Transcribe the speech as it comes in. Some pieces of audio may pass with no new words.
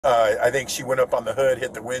I think she went up on the hood,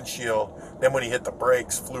 hit the windshield. Then when he hit the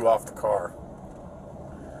brakes, flew off the car.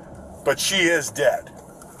 But she is dead.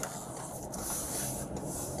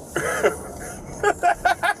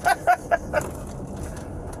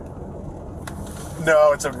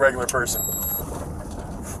 No, it's a regular person.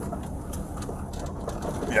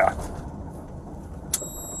 Yeah.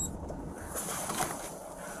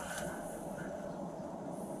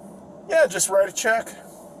 Yeah, just write a check.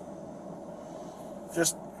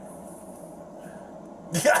 Just,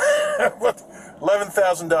 yeah,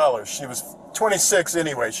 $11,000. She was 26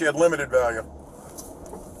 anyway. She had limited value.